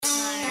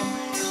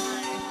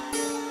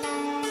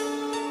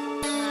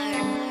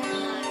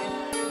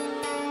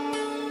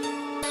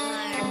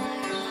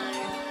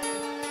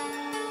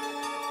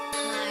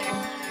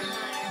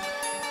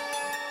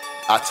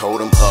I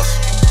told him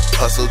hustle.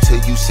 Hustle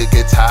till you sick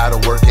and tired of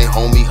working,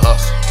 homie,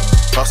 hustle.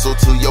 Hustle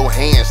till your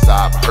hands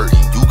stop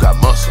hurting. You got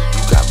muscle,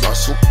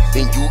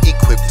 then you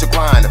equipped to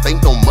grind. If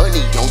ain't no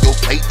money on your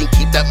plate, then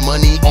keep that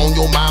money on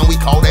your mind. We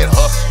call that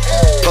hustle.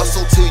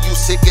 Hustle till you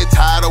sick and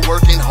tired of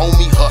working,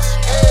 homie, hustle.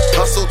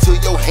 Hustle till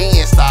your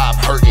hands stop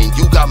hurting.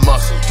 You got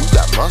muscle,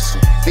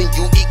 then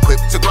you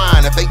equipped to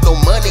grind. If ain't no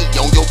money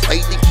on your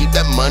plate, then keep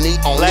that money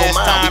on your mind.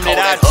 Last time we call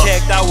that I hustle.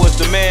 checked, I was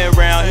the man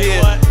around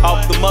here.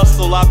 Off the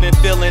muscle, I've been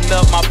filling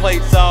up my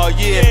plates all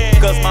year.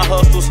 Cause my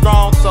hustle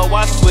strong, so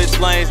I switch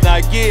lanes,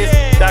 not gears.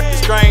 Dr.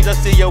 Strange, I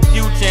see your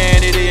future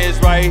and it is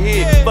right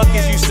here. Fuck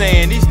is you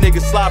saying? These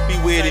niggas sloppy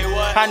with it.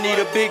 I need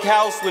a big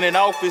house with an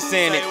office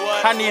in it.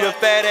 I need a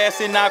fat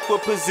ass in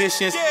awkward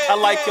positions. I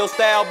like your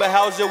style, but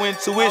how's your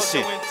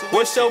intuition?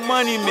 What's your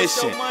money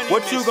mission?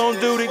 What you gon'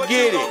 do to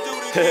get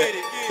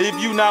it? If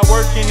you not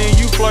working and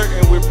you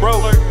flirting with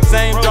broke.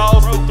 Same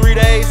jaws for 3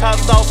 days, hot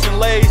sauce and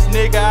lace.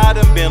 Nigga, I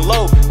done been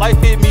low. Life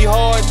hit me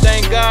hard,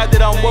 thank God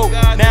that I'm woke.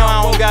 Now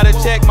I don't gotta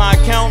check my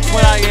accounts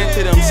when I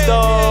enter them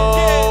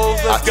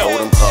stores. Let's go. I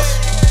told him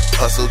hustle.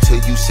 Hustle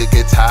till you sick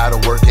and tired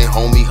of working,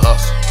 homie,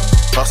 hustle.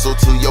 Hustle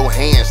till your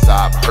hands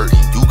stop hurting.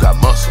 You got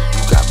muscle,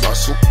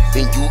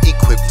 then you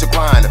equipped to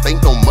grind. If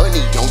ain't no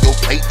money on your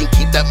plate, then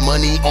keep that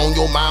money on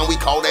your mind. We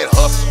call that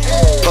hustle.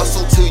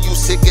 Hustle till you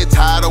sick and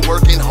tired of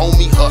working,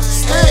 homie,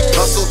 hustle.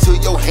 Hustle till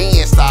your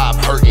hands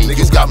stop hurting. You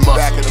got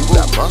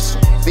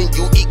muscle, then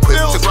you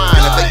equipped to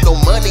grind. If ain't no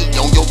money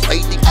on your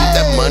plate, then keep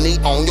that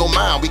money on your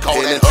mind. We call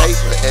that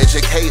hustle.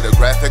 Educator,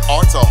 graphic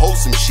arts, or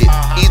wholesome shit.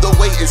 Either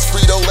way, it's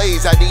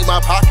Frito-Lays. I need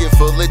my pocket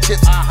full of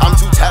chips. I'm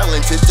too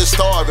talented to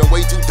starve and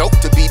way too dope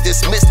to be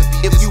dismissed.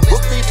 If you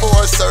book me for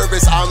a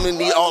service, I'm gonna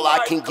need all I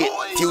can get.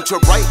 Future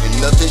bright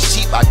and nothing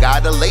cheap. I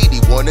got a lady,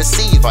 wanna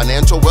see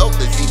financial wealth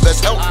is the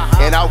best health,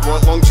 and I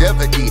want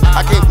longevity.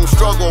 I came from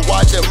struggle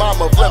watching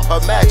mama flip her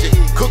magic,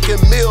 cooking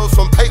meals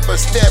from paper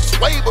steps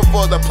way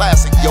before the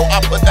plastic. Yo, I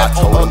put that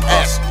on the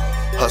hustle.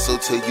 Hustle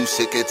till you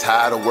sick and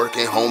tired of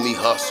working, homie,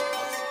 hustle.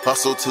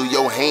 Hustle till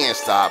your hands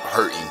stop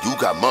hurting. You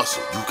got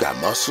muscle,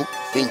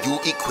 then you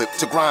equipped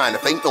to grind.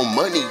 If ain't no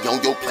money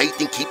on your plate,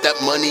 then keep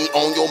that money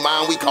on your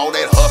mind. We call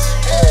that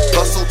hustle.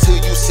 Hustle till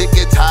you sick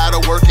and tired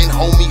of working,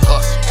 homie,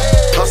 hustle.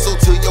 Hustle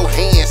till your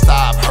hands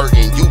stop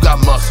hurting. You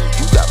got muscle,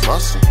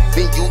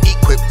 then you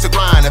equipped to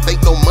grind. If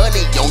ain't no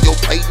money on your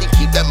plate, then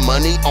keep that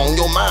money on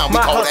your mind.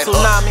 We call that hustle.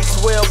 My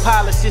hustlenomics well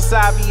polished, it's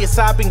obvious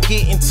I've been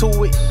getting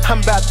to it.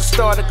 I'm about to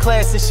start a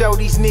class and show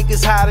these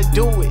niggas how to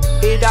do it.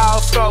 It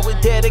all starts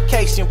with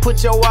dedication,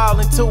 put your all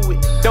into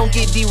it. Don't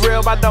get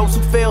derailed by those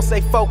who fail,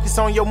 stay focused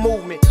on your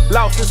movement.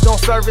 Losses gon'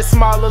 serve as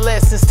smaller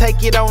lessons,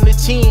 take it on the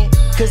chin.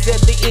 Cause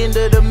at the end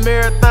of the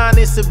marathon,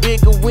 it's a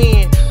bigger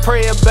win.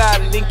 Pray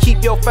about it and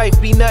keep your faith,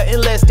 be nothing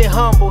less than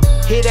humble.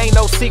 It ain't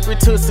no secret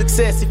to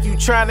success, if you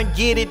tryna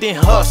get it, then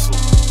hustle.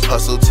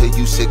 Hustle till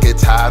you sick and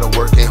tired of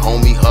working,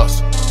 homie,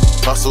 hustle.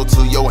 Hustle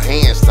till your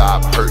hands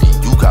stop hurting.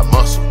 You got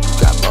muscle,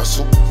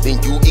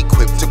 then you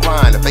equipped to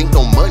grind. If ain't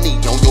no money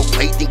on your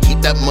plate, then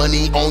keep that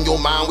money on your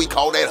mind. We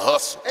call that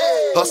hustle.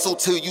 Hustle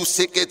till you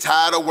sick and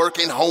tired of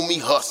working,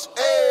 homie, hustle.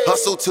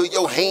 Hustle till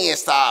your hands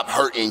stop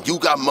hurting. You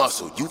got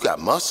muscle,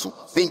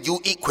 then you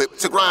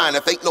equipped to grind.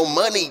 If ain't no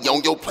money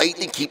on your plate,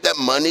 then keep that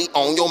money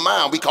on your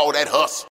mind. We call that hustle.